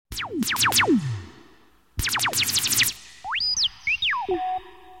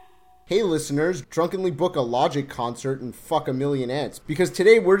Hey listeners, drunkenly book a Logic concert and fuck a million ants. Because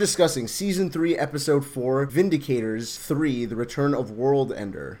today we're discussing Season 3, Episode 4, Vindicators 3, The Return of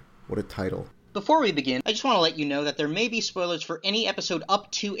Worldender. What a title. Before we begin, I just want to let you know that there may be spoilers for any episode up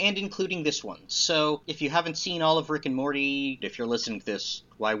to and including this one. So, if you haven't seen all of Rick and Morty, if you're listening to this,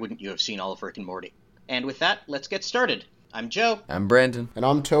 why wouldn't you have seen all of Rick and Morty? And with that, let's get started. I'm Joe. I'm Brandon. And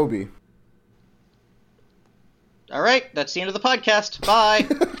I'm Toby. Alright, that's the end of the podcast. Bye!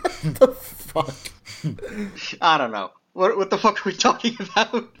 The fuck? I don't know. What the fuck are we talking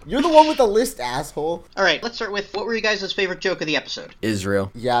about? You're the one with the list, asshole. Alright, let's start with, what were you guys' favorite joke of the episode?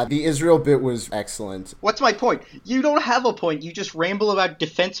 Israel. Yeah, the Israel bit was excellent. What's my point? You don't have a point. You just ramble about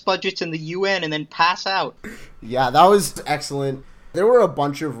defense budgets in the UN and then pass out. Yeah, that was excellent. There were a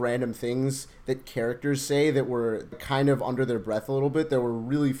bunch of random things that characters say that were kind of under their breath a little bit that were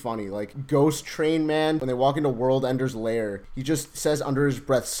really funny. Like Ghost Train Man, when they walk into Worldender's lair, he just says under his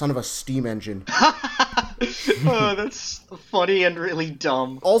breath, "Son of a steam engine." Oh, that's funny and really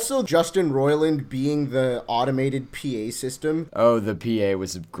dumb. Also, Justin Roiland being the automated PA system. Oh, the PA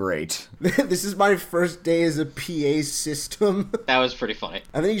was great. This is my first day as a PA system. That was pretty funny.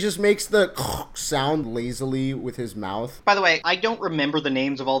 And then he just makes the sound lazily with his mouth. By the way, I don't remember the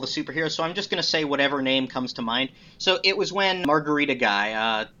names of all the superheroes, so I'm just going to say whatever name comes to mind. So it was when Margarita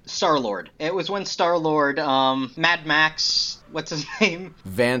guy, Star-Lord. It was when Star-Lord, Mad Max... What's his name?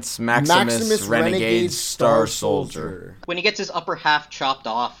 Vance Maximus Renegade Star Soldier. When he gets his upper half chopped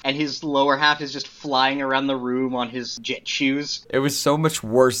off, and his lower half is just flying around the room on his jet shoes. It was so much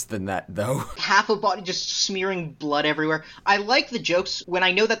worse than that, though. Half a body just smearing blood everywhere. I like the jokes when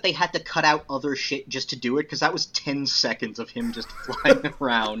I know that they had to cut out other shit just to do it, because that was 10 seconds of him just flying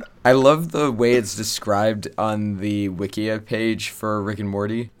around. I love the way it's described on the Wikia page for Rick and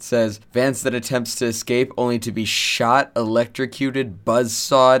Morty. It says, Vance that attempts to escape only to be shot, electrocuted,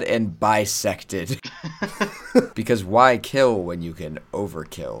 buzzsawed, and bisected. Because why kill when you can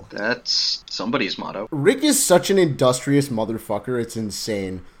overkill? That's somebody's motto. Rick is such an industrious motherfucker, it's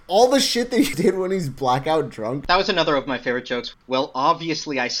insane. All the shit that he did when he's blackout drunk. That was another of my favorite jokes. Well,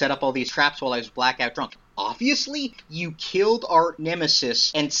 obviously I set up all these traps while I was blackout drunk. Obviously, you killed our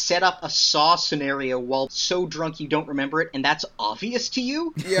nemesis and set up a Saw scenario while so drunk you don't remember it, and that's obvious to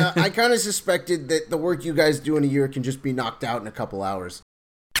you? Yeah, I kind of suspected that the work you guys do in a year can just be knocked out in a couple hours.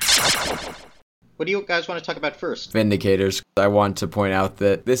 What do you guys want to talk about first? Vindicators. I want to point out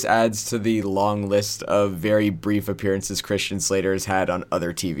that this adds to the long list of very brief appearances Christian Slater has had on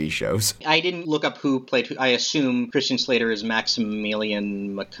other TV shows. I didn't look up who played who. I assume Christian Slater is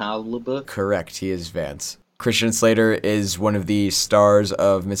Maximilian McCalluba. Correct, he is Vance. Christian Slater is one of the stars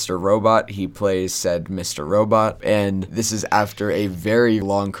of Mr. Robot. He plays said Mr. Robot, and this is after a very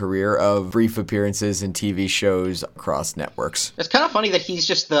long career of brief appearances in TV shows across networks. It's kind of funny that he's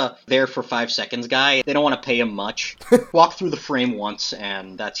just the there for 5 seconds guy. They don't want to pay him much. Walk through the frame once,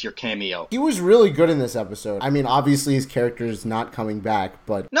 and that's your cameo. He was really good in this episode. I mean, obviously his character is not coming back,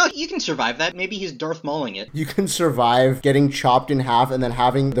 but... No, you can survive that. Maybe he's Darth Mauling it. You can survive getting chopped in half and then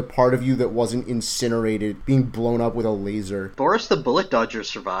having the part of you that wasn't incinerated being blown up with a laser. Boris the Bullet Dodger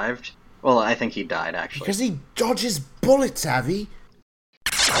survived. Well, I think he died, actually. Because he dodges bullets, Avi.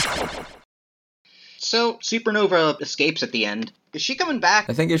 So, Supernova escapes at the end. Is she coming back?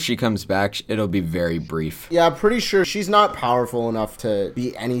 I think if she comes back, it'll be very brief. Yeah, I'm pretty sure she's not powerful enough to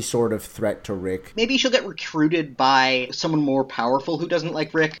be any sort of threat to Rick. Maybe she'll get recruited by someone more powerful who doesn't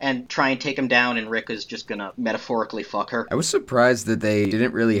like Rick and try and take him down, and Rick is just gonna metaphorically fuck her. I was surprised that they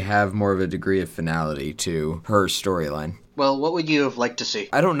didn't really have more of a degree of finality to her storyline. Well, what would you have liked to see?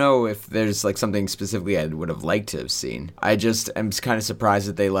 I don't know if there's like something specifically I would have liked to have seen. I just am kind of surprised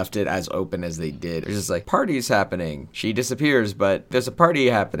that they left it as open as they did. It's just like, party's happening. She disappears, but there's a party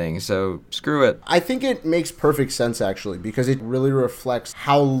happening, so screw it. I think it makes perfect sense, actually, because it really reflects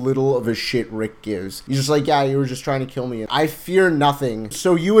how little of a shit Rick gives. He's just like, yeah, you were just trying to kill me. I fear nothing,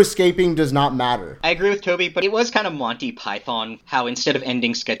 so you escaping does not matter. I agree with Toby, but it was kind of Monty Python, how instead of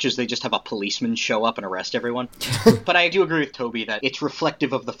ending sketches, they just have a policeman show up and arrest everyone. But I do agree with Toby that it's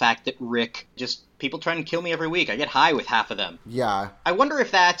reflective of the fact that Rick just... People trying to kill me every week. I get high with half of them. Yeah. I wonder if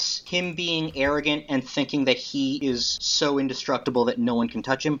that's him being arrogant and thinking that he is so indestructible that no one can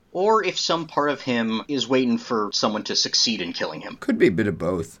touch him, or if some part of him is waiting for someone to succeed in killing him. Could be a bit of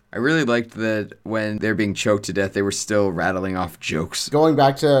both. I really liked that when they're being choked to death, they were still rattling off jokes. Going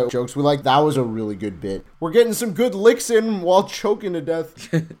back to jokes, that was a really good bit. We're getting some good licks in while choking to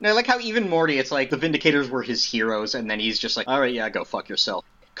death. And I like how even Morty, it's like the Vindicators were his heroes, and then he's just like, alright, yeah, go fuck yourself.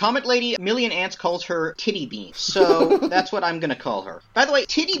 Comet Lady, Million Ants calls her Titty Bean, so that's what I'm gonna call her. By the way,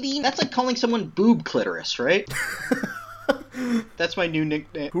 Titty Bean, that's like calling someone boob clitoris, right? That's my new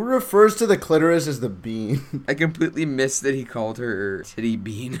nickname. Who refers to the clitoris as the bean? I completely missed that he called her Titty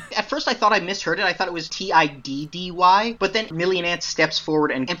Bean. At first I thought I misheard it. I thought it was Tiddy, but then Million Ant steps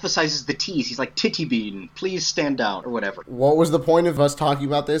forward and emphasizes the T's. He's like, Titty Bean, please stand down, or whatever. What was the point of us talking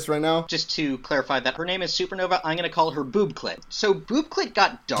about this right now? Just to clarify that her name is Supernova, I'm gonna call her Boobclit. So Boobclit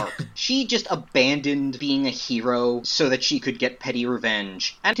got dark. She just abandoned being a hero so that she could get petty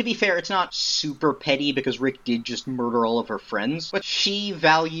revenge. And to be fair, it's not super petty because Rick did just murder all of her friends, but she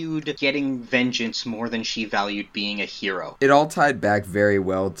valued getting vengeance more than she valued being a hero. It all tied back very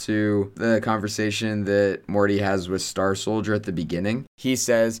well to the conversation that Morty has with Star Soldier at the beginning. He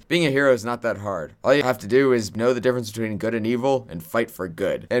says, being a hero is not that hard. All you have to do is know the difference between good and evil and fight for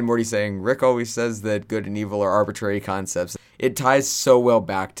good. And Morty's saying, Rick always says that good and evil are arbitrary concepts. It ties so well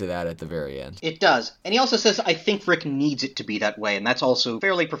back to that at the very end. It does. And he also says, I think Rick needs it to be that way, and that's also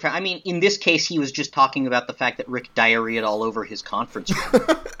fairly profound. I mean, in this case, he was just talking about the fact that Rick diarrheaed all over his conference room.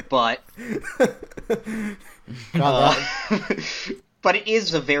 But... but it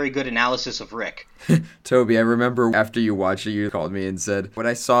is a very good analysis of Rick. Toby, I remember after you watched it, you called me and said, when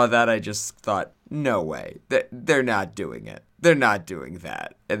I saw that, I just thought, no way. They're not doing it. They're not doing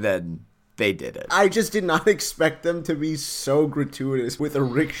that. And then... they did it. I just did not expect them to be so gratuitous with a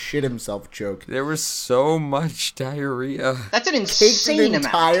Rick shit himself joke. There was so much diarrhea. That's an insane amount.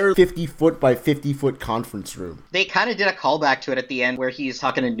 Entire 50-foot by 50-foot conference room. They kind of did a callback to it at the end where he's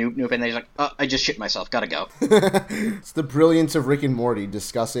talking to Noop Noop and he's like, oh, I just shit myself, gotta go. It's the brilliance of Rick and Morty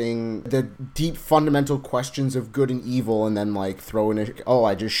discussing the deep fundamental questions of good and evil and then like throwing a, oh,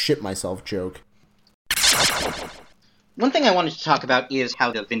 I just shit myself joke. One thing I wanted to talk about is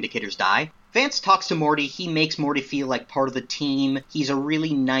how the Vindicators die. Vance talks to Morty, he makes Morty feel like part of the team, he's a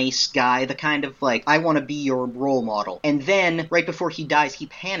really nice guy, the kind of like, I want to be your role model. And then, right before he dies, he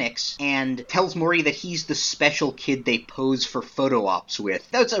panics and tells Morty that he's the special kid they pose for photo ops with.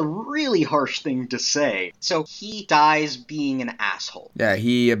 That's a really harsh thing to say. So he dies being an asshole. Yeah,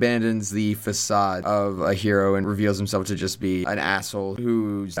 he abandons the facade of a hero and reveals himself to just be an asshole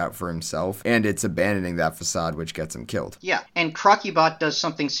who's out for himself, and it's abandoning that facade which gets him killed. Yeah, and Crockeybot does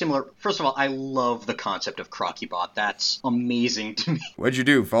something similar. First of all, I love the concept of Crockeybot. That's amazing to me. What'd you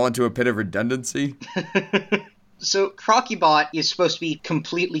do, fall into a pit of redundancy? So Crockeybot is supposed to be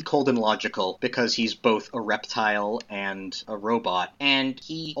completely cold and logical because he's both a reptile and a robot, and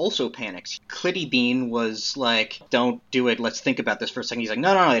he also panics. Clitty Bean was like, don't do it, let's think about this for a second. He's like,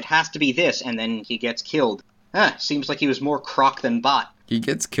 no, it has to be this, and then he gets killed. Seems like he was more croc than bot. He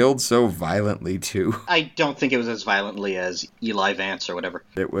gets killed so violently, too. I don't think it was as violently as Eli Vance or whatever.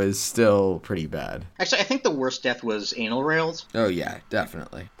 It was still pretty bad. Actually, I think the worst death was Anal Rails. Oh, yeah,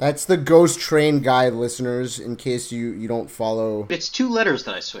 definitely. That's the Ghost Train guy, listeners, in case you don't follow. It's 2 letters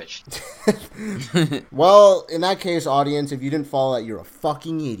that I switched. Well, in that case, audience, if you didn't follow that, you're a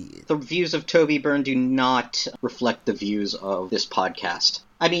fucking idiot. The views of Toby Byrne do not reflect the views of this podcast.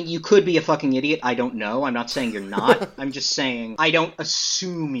 I mean, you could be a fucking idiot. I don't know. I'm not saying you're not. I'm just saying I don't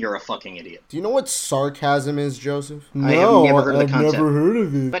assume you're a fucking idiot. Do you know what sarcasm is, Joseph? I have never heard of the I've concept. never heard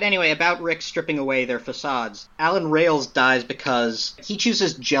of it. But anyway, about Rick stripping away their facades, Alan Rails dies because he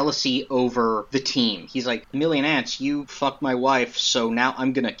chooses jealousy over the team. He's like, Million Ants, you fucked my wife, so now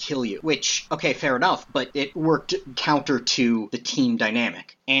I'm gonna kill you. Which, okay, fair enough, but it worked counter to the team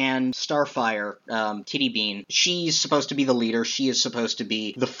dynamic. And Starfire, Titty Bean, she's supposed to be the leader. She is supposed to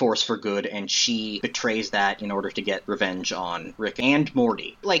be the force for good, and she betrays that in order to get revenge on Rick and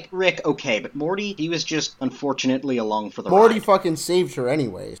Morty. Like, Rick, okay, but Morty, he was just unfortunately along for the ride. Morty fucking saved her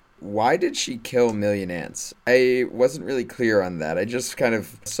anyways. Why did she kill Million Ants? I wasn't really clear on that. I just kind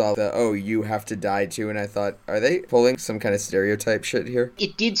of saw the, oh, you have to die too, and I thought, are they pulling some kind of stereotype shit here?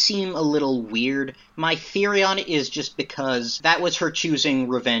 It did seem a little weird. My theory on it is just because that was her choosing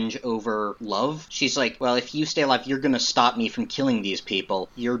revenge over love. She's like, well, if you stay alive, you're gonna stop me from killing these people.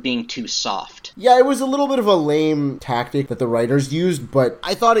 You're being too soft. Yeah, it was a little bit of a lame tactic that the writers used, but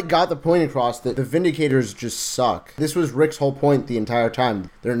I thought it got the point across that the Vindicators just suck. This was Rick's whole point the entire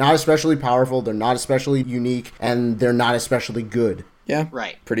time. They're not especially powerful, they're not especially unique, and they're not especially good. Yeah,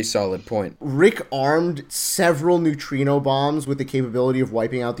 right. Pretty solid point. Rick armed several neutrino bombs with the capability of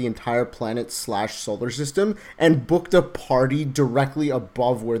wiping out the entire planet/solar system and booked a party directly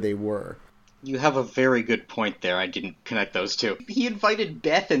above where they were. You have a very good point there. I didn't connect those two. He invited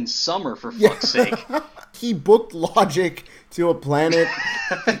Beth and Summer, for fuck's sake. He booked Logic to a planet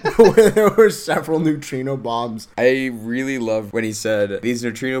where there were several neutrino bombs. I really love when he said, these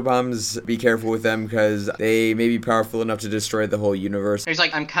neutrino bombs, be careful with them because they may be powerful enough to destroy the whole universe. He's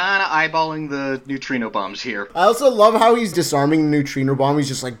like, I'm kind of eyeballing the neutrino bombs here. I also love how he's disarming the neutrino bomb. He's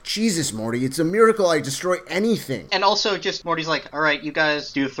just like, Jesus, Morty, it's a miracle I destroy anything. And also just, Morty's like, all right, you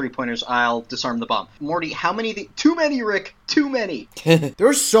guys do 3-pointers, I'll disarm the bomb. Morty, how many? Too many, Rick. Too many. There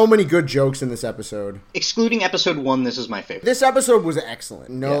were so many good jokes in this episode. Excluding episode 1, this is my favorite. This episode was excellent.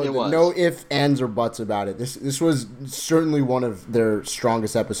 No, Yeah, it was. No ifs, ands, or buts about it. This was certainly one of their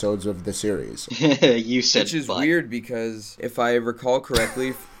strongest episodes of the series. You said Which is butt. weird because if I recall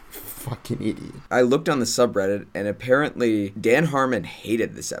correctly, Fucking idiot. I looked on the subreddit and apparently Dan Harmon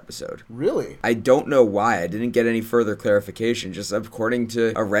hated this episode. Really? I don't know why. I didn't get any further clarification. Just according to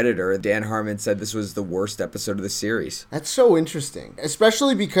a Redditor, Dan Harmon said this was the worst episode of the series. That's so interesting.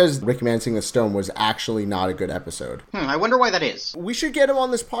 Especially because Rick Mancing the Stone was actually not a good episode. I wonder why that is. We should get him on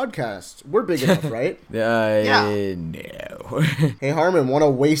this podcast. We're big enough, right? Yeah. No. Hey, Harmon, want to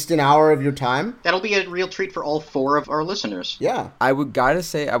waste an hour of your time? That'll be a real treat for all 4 of our listeners. Yeah. I would gotta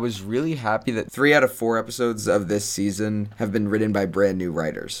say I was really happy that 3 out of 4 episodes of this season have been written by brand new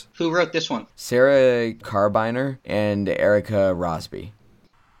writers. Who wrote this one? Sarah Carbiner and Erica Rosby.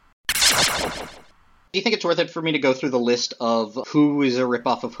 Do you think it's worth it for me to go through the list of who is a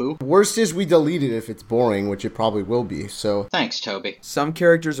ripoff of who? Worst is we delete it if it's boring, which it probably will be, so... Thanks, Toby. Some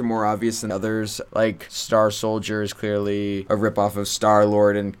characters are more obvious than others, like Star Soldier is clearly a ripoff of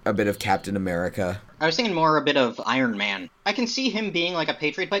Star-Lord and a bit of Captain America. I was thinking more a bit of Iron Man. I can see him being like a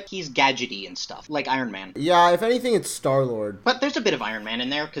patriot, but he's gadgety and stuff, like Iron Man. Yeah, if anything, it's Star-Lord. But there's a bit of Iron Man in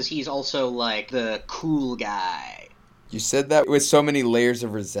there, because he's also like the cool guy. You said that with so many layers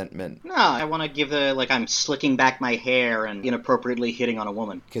of resentment. No, I want to give the, like, I'm slicking back my hair and inappropriately hitting on a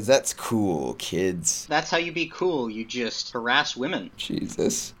woman. Because that's cool, kids. That's how you be cool, you just harass women.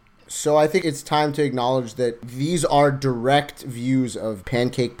 Jesus. So I think it's time to acknowledge that these are direct views of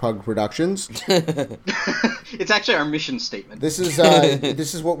Pancake Pug Productions. It's actually our mission statement. This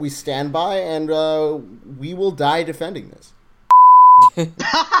is what we stand by, and we will die defending this.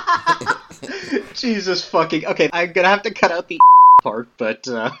 Jesus fucking... Okay, I'm gonna have to cut out the part, but...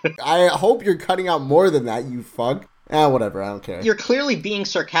 I hope you're cutting out more than that, you fuck. Whatever, I don't care. You're clearly being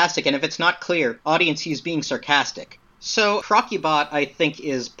sarcastic, and if it's not clear, audience, he's being sarcastic. So, Crocubot, I think,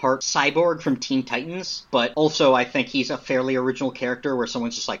 is part cyborg from Teen Titans, but also I think he's a fairly original character where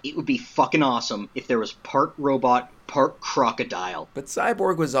someone's just like, it would be fucking awesome if there was part robot, part crocodile. But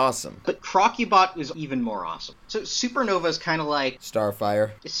Cyborg was awesome. But Crocubot is even more awesome. So Supernova is kind of like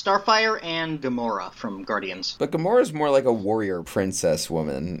Starfire. Starfire and Gamora from Guardians. But Gamora's more like a warrior princess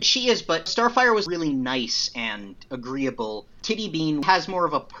woman. She is, but Starfire was really nice and agreeable. Titty Bean has more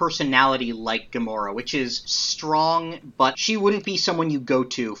of a personality like Gamora, which is strong, but she wouldn't be someone you go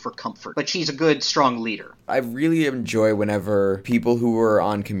to for comfort. But she's a good, strong leader. I really enjoy whenever people who were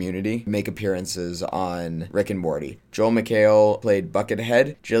on Community make appearances on Rick and Morty. Joel McHale played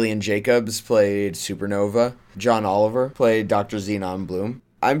Buckethead. Jillian Jacobs played Supernova. John Oliver played Dr. Xenon Bloom.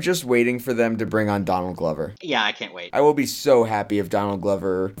 I'm just waiting for them to bring on Donald Glover. Yeah, I can't wait. I will be so happy if Donald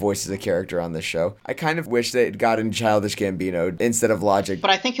Glover voices a character on this show. I kind of wish they'd gotten Childish Gambino instead of Logic.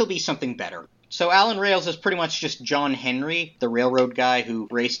 But I think he'll be something better. So Alan Rails is pretty much just John Henry, the railroad guy who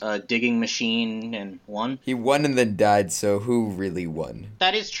raced a digging machine and won. He won and then died, so who really won?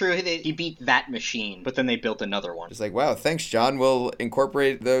 That is true. He beat that machine, but then they built another one. It's like, wow, thanks, John. We'll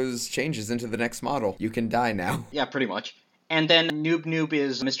incorporate those changes into the next model. You can die now. Yeah, pretty much. And then Noob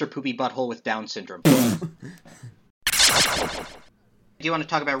is Mr. Poopy Butthole with Down syndrome. Do you want to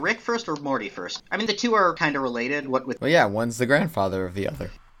talk about Rick first or Morty first? I mean, the two are kind of related. What with... Well, yeah, one's the grandfather of the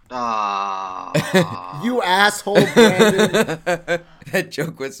other. You asshole, Brandon. That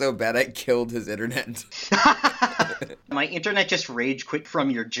joke was so bad I killed his internet. My internet just rage quit from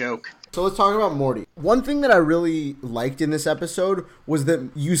your joke. So let's talk about Morty. One thing that I really liked in this episode was that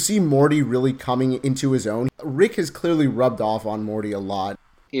you see Morty really coming into his own. Rick has clearly rubbed off on Morty a lot.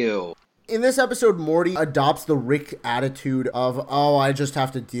 Ew. In this episode, Morty adopts the Rick attitude of, oh, I just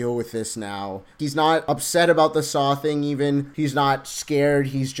have to deal with this now. He's not upset about the Saw thing even. He's not scared.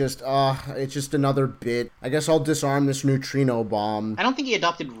 He's just, it's just another bit. I guess I'll disarm this neutrino bomb. I don't think he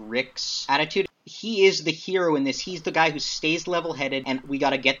adopted Rick's attitude. He is the hero in this. He's the guy who stays level-headed, and we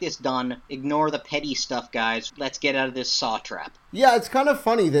gotta get this done. Ignore the petty stuff, guys. Let's get out of this saw trap. Yeah, it's kind of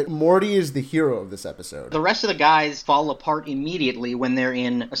funny that Morty is the hero of this episode. The rest of the guys fall apart immediately when they're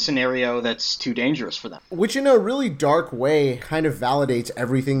in a scenario that's too dangerous for them. Which in a really dark way kind of validates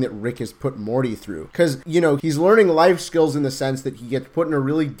everything that Rick has put Morty through. Because, he's learning life skills in the sense that he gets put in a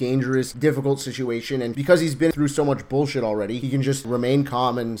really dangerous, difficult situation, and because he's been through so much bullshit already, he can just remain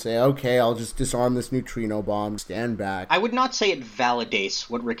calm and say, okay, I'll just disarm this neutrino bomb, stand back. I would not say it validates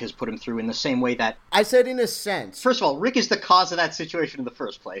what Rick has put him through in the same way that... I said in a sense. First of all, Rick is the cause of that situation in the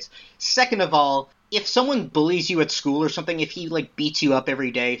first place. Second of all, if someone bullies you at school or something, if he, beats you up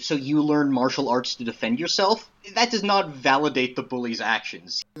every day so you learn martial arts to defend yourself, that does not validate the bully's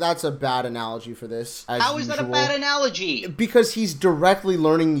actions. That's a bad analogy for this. How is that a bad analogy? Because he's directly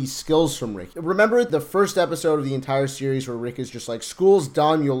learning these skills from Rick. Remember the first episode of the entire series where Rick is just like, school's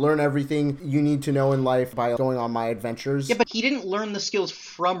done, you'll learn everything you need to know in life by going on my adventures? Yeah, but he didn't learn the skills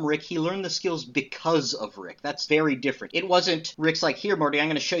from Rick, he learned the skills because of Rick. That's very different. It wasn't Rick's like, here, Morty, I'm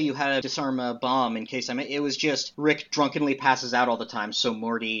going to show you how to disarm a bomb in case it was just Rick drunkenly passes out all the time, so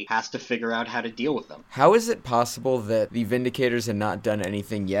Morty has to figure out how to deal with them. How is it possible that the Vindicators had not done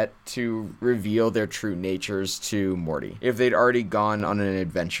anything yet to reveal their true natures to Morty, if they'd already gone on an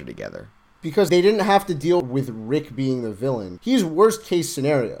adventure together? Because they didn't have to deal with Rick being the villain. He's worst case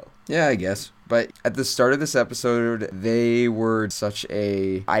scenario. Yeah, I guess. But at the start of this episode, they were such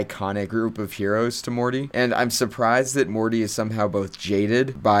a iconic group of heroes to Morty. And I'm surprised that Morty is somehow both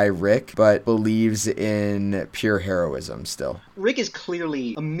jaded by Rick, but believes in pure heroism still. Rick is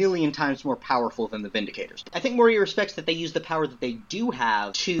clearly a million times more powerful than the Vindicators. I think Morty respects that they use the power that they do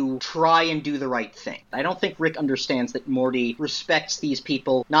have to try and do the right thing. I don't think Rick understands that Morty respects these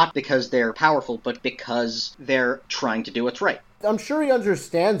people, not because they're powerful, but because they're trying to do what's right. I'm sure he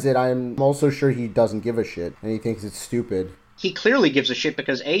understands it. I'm also sure he doesn't give a shit, and he thinks it's stupid. He clearly gives a shit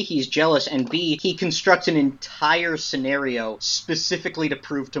because A, he's jealous, and B, he constructs an entire scenario specifically to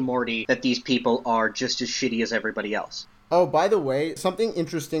prove to Morty that these people are just as shitty as everybody else. Oh, by the way, something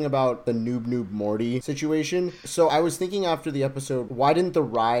interesting about the Noob Morty situation. So I was thinking after the episode, why didn't the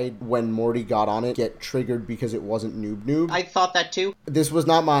ride when Morty got on it get triggered because it wasn't Noob? I thought that too. This was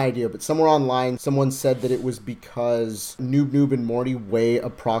not my idea, but somewhere online, someone said that it was because Noob and Morty weigh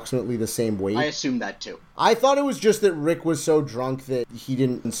approximately the same weight. I assumed that too. I thought it was just that Rick was so drunk that he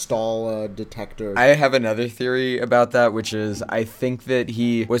didn't install a detector. I have another theory about that, which is I think that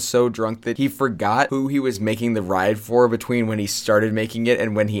he was so drunk that he forgot who he was making the ride for between when he started making it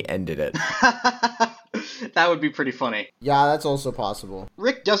and when he ended it. That would be pretty funny. Yeah, that's also possible.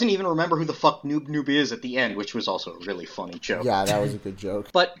 Rick doesn't even remember who the fuck Noob is at the end, which was also a really funny joke. Yeah, that was a good joke.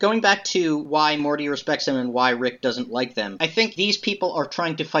 But going back to why Morty respects him and why Rick doesn't like them, I think these people are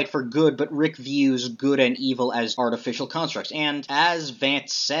trying to fight for good, but Rick views good and evil as artificial constructs. And as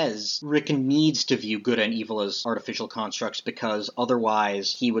Vance says, Rick needs to view good and evil as artificial constructs because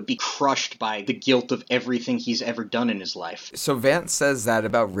otherwise he would be crushed by the guilt of everything he's ever done in his life. So Vance says that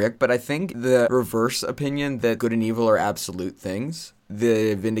about Rick, but I think the reverse opinion that good and evil are absolute things,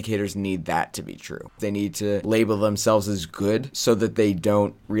 the Vindicators need that to be true. They need to label themselves as good so that they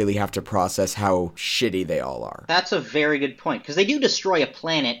don't really have to process how shitty they all are. That's a very good point, because they do destroy a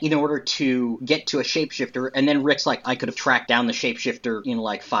planet in order to get to a shapeshifter, and then Rick's like, I could have tracked down the shapeshifter in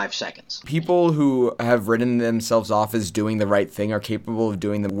 5 seconds. People who have written themselves off as doing the right thing are capable of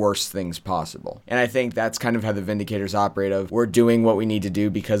doing the worst things possible. And I think that's kind of how the Vindicators operate of, we're doing what we need to do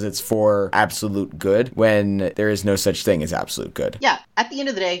because it's for absolute good, when there is no such thing as absolute good. Yeah. At the end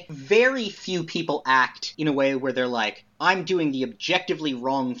of the day, very few people act in a way where they're like, I'm doing the objectively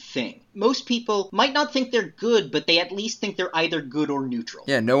wrong thing. Most people might not think they're good, but they at least think they're either good or neutral.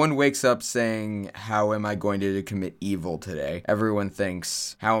 Yeah, no one wakes up saying, how am I going to commit evil today? Everyone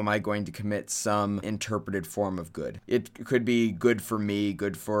thinks, how am I going to commit some interpreted form of good? It could be good for me,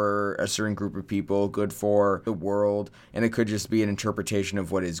 good for a certain group of people, good for the world, and it could just be an interpretation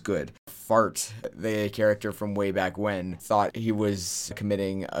of what is good. Fart, the character from way back when, thought he was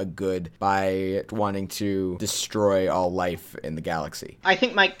committing a good by wanting to destroy all life in the galaxy. I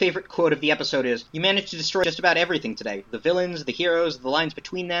think my favorite quote of the episode is, you managed to destroy just about everything today. The villains, the heroes, the lines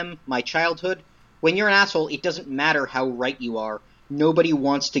between them, my childhood. When you're an asshole, it doesn't matter how right you are. Nobody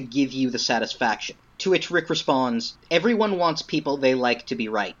wants to give you the satisfaction. To which Rick responds, everyone wants people they like to be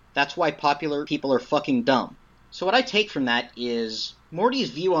right. That's why popular people are fucking dumb. So what I take from that is, Morty's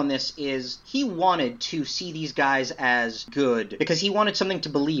view on this is he wanted to see these guys as good because he wanted something to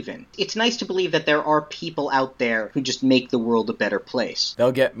believe in. It's nice to believe that there are people out there who just make the world a better place.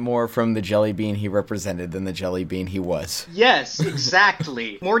 They'll get more from the jelly bean he represented than the jelly bean he was. Yes,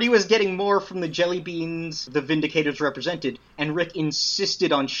 exactly. Morty was getting more from the jelly beans the Vindicators represented, and Rick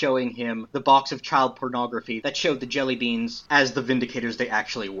insisted on showing him the box of child pornography that showed the jelly beans as the Vindicators they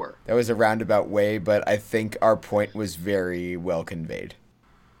actually were. That was a roundabout way, but I think our point was very well conveyed.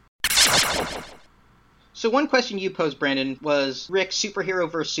 So one question you posed, Brandon, was Rick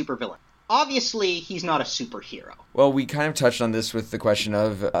superhero versus supervillain. Obviously, he's not a superhero. Well, we kind of touched on this with the question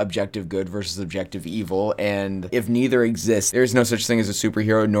of objective good versus objective evil, and if neither exists, there is no such thing as a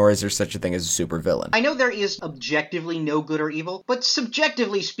superhero, nor is there such a thing as a supervillain. I know there is objectively no good or evil, but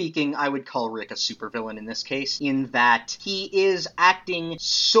subjectively speaking, I would call Rick a supervillain in this case, in that he is acting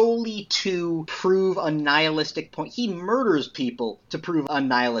solely to prove a nihilistic point. He murders people to prove a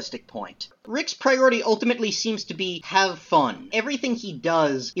nihilistic point. Rick's priority ultimately seems to be have fun. Everything he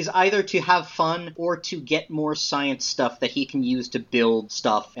does is either to have fun or to get more science stuff that he can use to build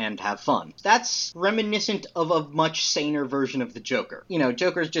stuff and have fun. That's reminiscent of a much saner version of the Joker. You know,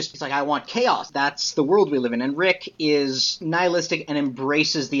 Joker's just, he's like, I want chaos. That's the world we live in. And Rick is nihilistic and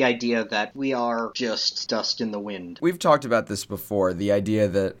embraces the idea that we are just dust in the wind. We've talked about this before, the idea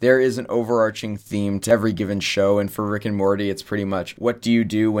that there is an overarching theme to every given show, and for Rick and Morty, it's pretty much, what do you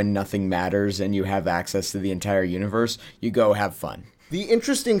do when nothing matters and you have access to the entire universe? You go have fun. The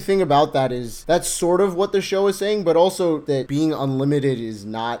interesting thing about that is that's sort of what the show is saying, but also that being unlimited is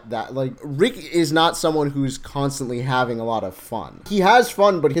not that, like, Rick is not someone who's constantly having a lot of fun. He has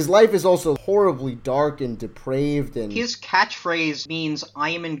fun, but his life is also horribly dark and depraved, and his catchphrase means,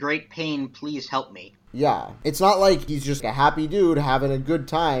 I am in great pain, please help me. yeah, it's not like he's just a happy dude having a good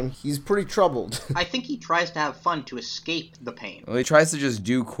time. He's pretty troubled. I think he tries to have fun to escape the pain. Well, he tries to just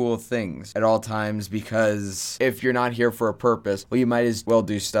do cool things at all times, because if you're not here for a purpose, well, you might as well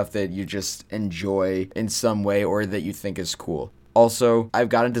do stuff that you just enjoy in some way or that you think is cool. Also, I've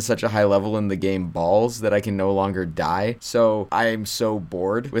gotten to such a high level in the game Balls that I can no longer die, so I am so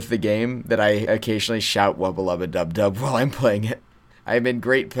bored with the game that I occasionally shout wubba lubba dub dub while I'm playing it. I'm in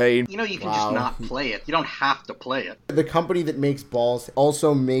great pain. You know, you can just not play it. You don't have to play it. The company that makes Balls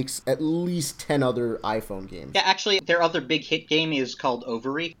also makes at least 10 other iPhone games. Yeah, actually, their other big hit game is called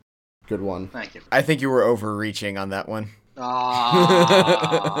Ovary. Good one. Thank you. I think you were overreaching on that one.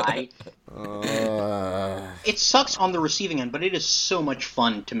 It sucks on the receiving end, but it is so much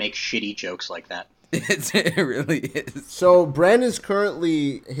fun to make shitty jokes like that. It really is. So Brandon's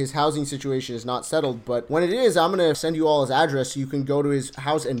currently, his housing situation is not settled, but when it is, I'm going to send you all his address so you can go to his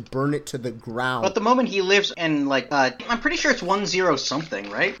house and burn it to the ground. But at the moment he lives in, I'm pretty sure it's 10 something,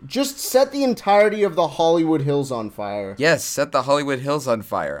 right? Just set the entirety of the Hollywood Hills on fire. Yes, set the Hollywood Hills on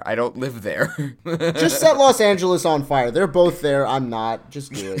fire. I don't live there. Just set Los Angeles on fire. They're both there. I'm not.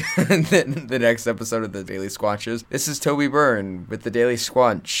 Just do it. And then the next episode of the Daily Squanches. This is Toby Byrne with the Daily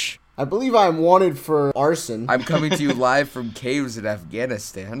Squanch. I believe I'm wanted for arson. I'm coming to you live from caves in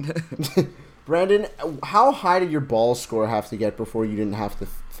Afghanistan. Brandon, how high did your ball score have to get before you didn't have to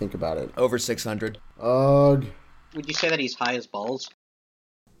think about it? Over 600. Ugh. Would you say that he's high as balls?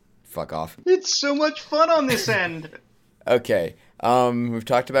 Fuck off. It's so much fun on this end. Okay. We've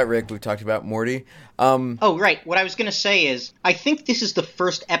talked about Rick. We've talked about Morty. Oh, right. What I was going to say is, I think this is the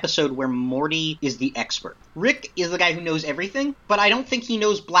first episode where Morty is the expert. Rick is the guy who knows everything, but I don't think he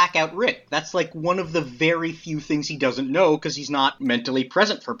knows Blackout Rick. That's like one of the very few things he doesn't know because he's not mentally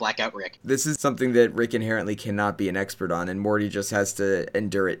present for Blackout Rick. This is something that Rick inherently cannot be an expert on, and Morty just has to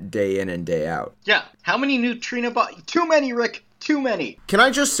endure it day in and day out. Yeah. How many neutrino Too many, Rick. Too many. Can I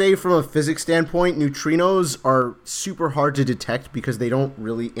just say, from a physics standpoint, neutrinos are super hard to detect because they don't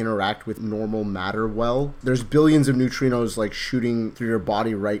really interact with normal matter well. There's billions of neutrinos, like, shooting through your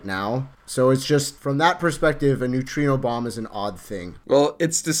body right now. So it's just, from that perspective, a neutrino bomb is an odd thing. Well,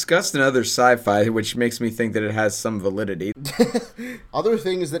 it's discussed in other sci-fi, which makes me think that it has some validity. Other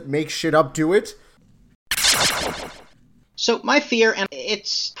things that make shit up to it. So my fear, and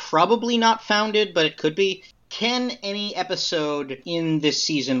it's probably not founded, but it could be, can any episode in this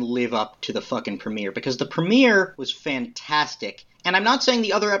season live up to the fucking premiere? Because the premiere was fantastic. And I'm not saying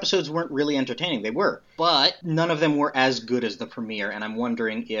the other episodes weren't really entertaining. They were. But none of them were as good as the premiere, and I'm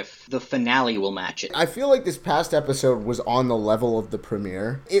wondering if the finale will match it. I feel like this past episode was on the level of the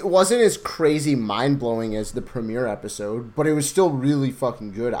premiere. It wasn't as crazy mind-blowing as the premiere episode, but it was still really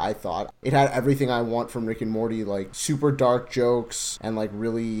fucking good, I thought. It had everything I want from Rick and Morty, like super dark jokes and like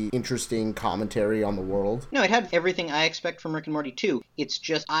really interesting commentary on the world. No, it had everything I expect from Rick and Morty too. It's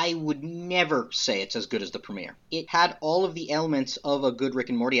just, I would never say it's as good as the premiere. It had all of the elements points of a good Rick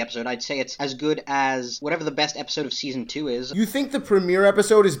and Morty episode, I'd say it's as good as whatever the best episode of Season 2 is. You think the premiere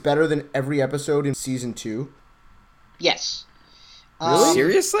episode is better than every episode in Season 2? Yes. Really?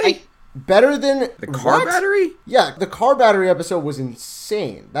 Seriously? Better than The car battery? Yeah, the car battery episode was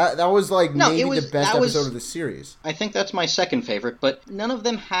insane. That was like maybe the best episode of the series. I think that's my second favorite, but none of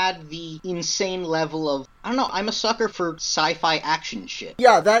them had the insane level of, I don't know, I'm a sucker for sci-fi action shit.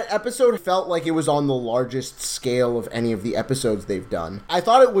 Yeah, that episode felt like it was on the largest scale of any of the episodes they've done. I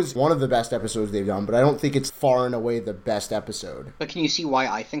thought it was one of the best episodes they've done, but I don't think it's far and away the best episode. But can you see why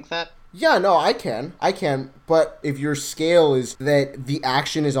I think that? Yeah, no, I can. But if your scale is that the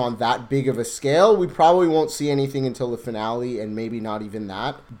action is on that big of a scale, we probably won't see anything until the finale, and maybe not even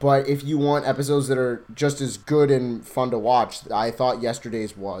that. But if you want episodes that are just as good and fun to watch, I thought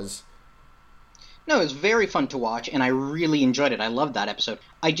yesterday's was. No, it was very fun to watch, and I really enjoyed it. I loved that episode.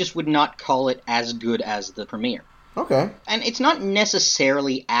 I just would not call it as good as the premiere. Okay. And it's not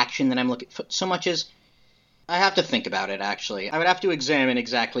necessarily action that I'm looking for so much as... I have to think about it, actually. I would have to examine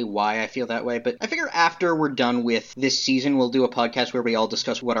exactly why I feel that way, but I figure after we're done with this season, we'll do a podcast where we all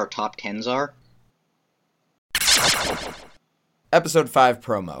discuss what our top 10s are. Episode 5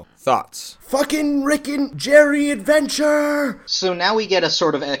 promo. Thoughts? Fucking Rick and Jerry adventure! So now we get a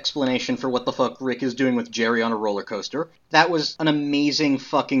sort of explanation for what the fuck Rick is doing with Jerry on a roller coaster. That was an amazing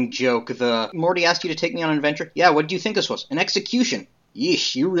fucking joke. Morty asked you to take me on an adventure? Yeah, what do you think this was? An execution.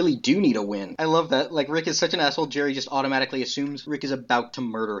 Yeesh, you really do need a win. I love that. Like, Rick is such an asshole, Jerry just automatically assumes Rick is about to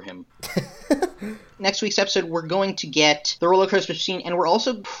murder him. Next week's episode, we're going to get the roller coaster scene, and we're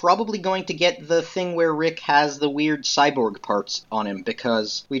also probably going to get the thing where Rick has the weird cyborg parts on him,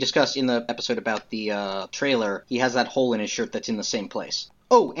 because we discussed in the episode about the trailer, he has that hole in his shirt that's in the same place.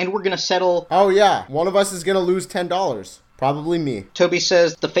 Oh, and we're gonna settle... Oh yeah, one of us is gonna lose $10. Probably me. Toby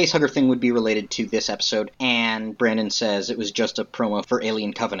says the facehugger thing would be related to this episode, and Brandon says it was just a promo for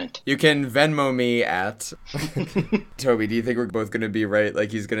Alien Covenant. You can Venmo me at... Toby, do you think we're both going to be right? Like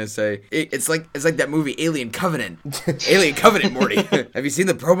he's going to say, it's like that movie Alien Covenant. Alien Covenant, Morty. Have you seen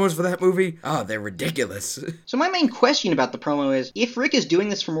the promos for that movie? Oh, they're ridiculous. So my main question about the promo is, if Rick is doing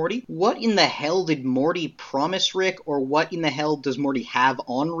this for Morty, what in the hell did Morty promise Rick, or what in the hell does Morty have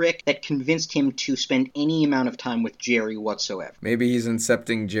on Rick that convinced him to spend any amount of time with Jerry whatsoever? Maybe he's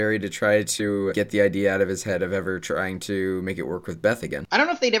incepting Jerry to try to get the idea out of his head of ever trying to make it work with Beth again. I don't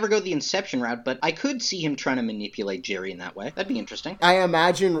know if they'd ever go the Inception route, but I could see him trying to manipulate Jerry in that way. That'd be interesting. I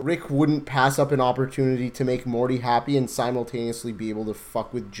imagine Rick wouldn't pass up an opportunity to make Morty happy and simultaneously be able to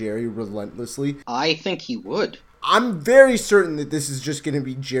fuck with Jerry relentlessly. I think he would. I'm very certain that this is just going to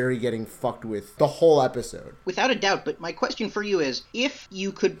be Jerry getting fucked with the whole episode. Without a doubt, but my question for you is, if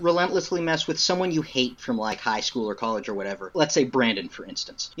you could relentlessly mess with someone you hate from, like, high school or college or whatever, let's say Brandon, for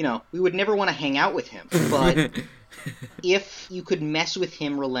instance, you know, we would never want to hang out with him, but if you could mess with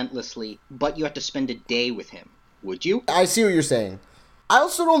him relentlessly, but you have to spend a day with him, would you? I see what you're saying. I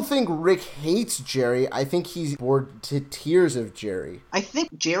also don't think Rick hates Jerry. I think he's bored to tears of Jerry. I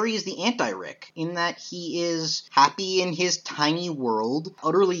think Jerry is the anti-Rick, in that he is happy in his tiny world,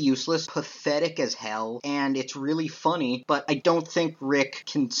 utterly useless, pathetic as hell, and it's really funny, but I don't think Rick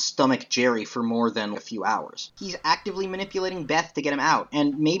can stomach Jerry for more than a few hours. He's actively manipulating Beth to get him out,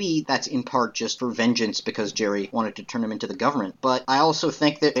 and maybe that's in part just for vengeance because Jerry wanted to turn him into the government, but I also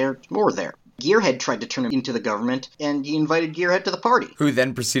think that there's more there. Gearhead tried to turn him into the government, and he invited Gearhead to the party. Who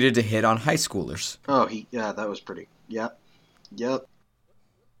then proceeded to hit on high schoolers. Oh, yeah, that was pretty... Yep.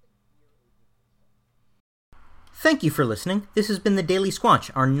 Thank you for listening. This has been the Daily Squanch,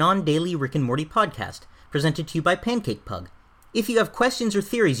 our non-daily Rick and Morty podcast, presented to you by Pancake Pug. If you have questions or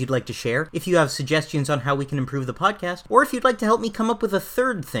theories you'd like to share, if you have suggestions on how we can improve the podcast, or if you'd like to help me come up with a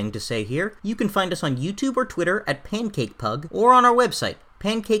third thing to say here, you can find us on YouTube or Twitter at Pancake Pug, or on our website,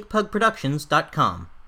 pancakepugproductions.com.